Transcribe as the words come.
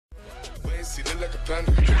Legacy look like a panda,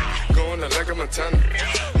 going out like a Montana.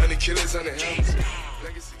 Honey killers on the helmets.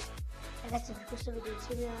 Legacy. Ragazzi, per questo video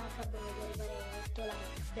insieme a acab voglio arrivare a 8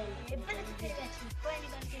 like. Bello. E bello tutti ragazzi, poi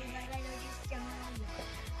ricordo che parlare oggi stiamo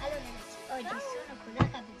allora ragazzi, oggi sono con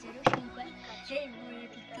acab05 e voi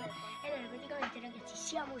tutti. E allora praticamente ragazzi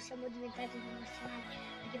siamo diventati emozionati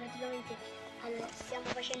perché praticamente allora stiamo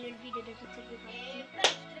facendo il video da tutte e due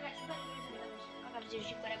parti.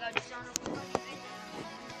 acab05 ragazzi sono con voi.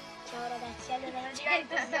 Ciao ragazzi, allora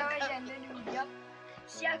praticamente stiamo facendo il video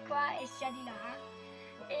sia qua e sia di là.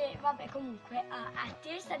 E vabbè, comunque a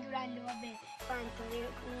te sta durando vabbè quanto?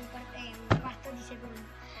 Un quarto di secondo,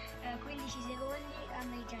 15 secondi, a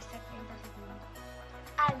me già sta 30 secondi.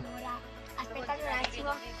 Allora aspettate un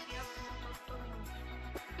attimo.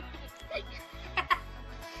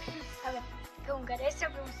 Vabbè, comunque adesso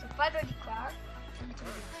abbiamo stoppato di qua.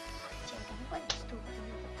 C'è un po' di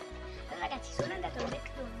stupido. Allora ragazzi, sono andato al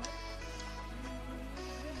McDonald's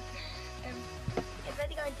e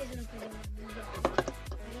praticamente sono preso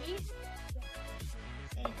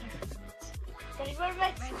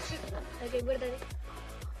ok, guardate.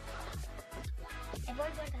 E poi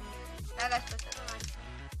guardate. Raga, aspettate un attimo.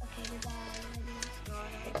 Ok,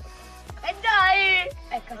 vai. E dai!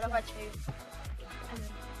 Ecco, lo faccio io.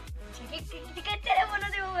 Allora, cioè, che telefono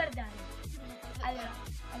devo guardare? Allora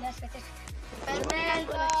aspetta. Per me le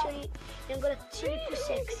angolazioni più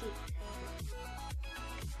sexy.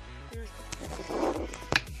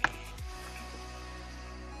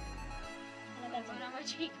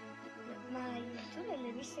 Ma tu non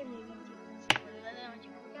l'hai visto i miei video?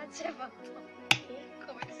 Come cazzo hai fatto?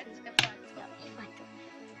 Come cazzo hai fatto? No, hai fatto.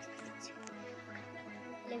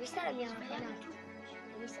 L'hai vista la mia canale?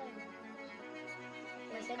 L'hai vista la mia?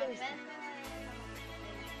 Ma sai dove sta?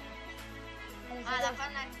 La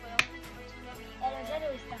panna che lo sai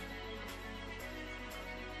dove sta?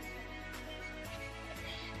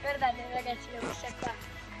 Guardate ragazzi, l'ho messa qua.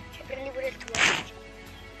 Cioè prendi pure il tuo.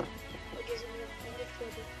 Oddio, se mi prendi il tuo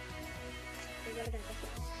tu. Guardate.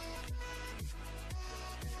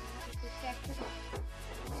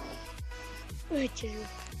 Oh Gesù.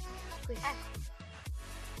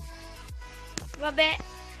 Vabbè.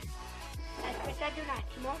 Aspettate un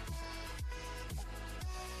attimo.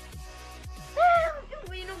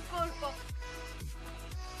 in un colpo.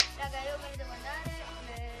 Raga, io me ne devo andare.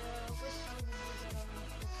 Questo lo pubblicherò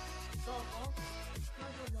dopo.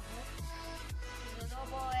 Molto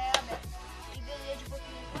dopo e vabbè. I video 10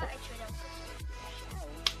 pochini qua e ci vediamo. Ciao.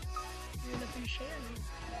 Non lo finisce io, no?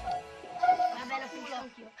 Vabbè, lo finisco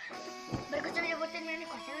anch'io. Per questo video può terminare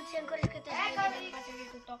qua. Se non sei ancora iscritto al canale, fate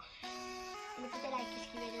tutto. Mettete like,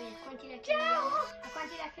 iscrivetevi. Quanti like arriviamo? A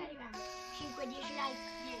quanti like arriviamo? 5, 10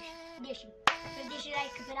 like? 10. Per 10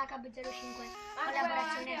 like per acab05.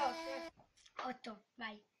 Collaborazione 8.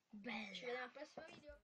 Vai. Bello. Ci vediamo al prossimo video.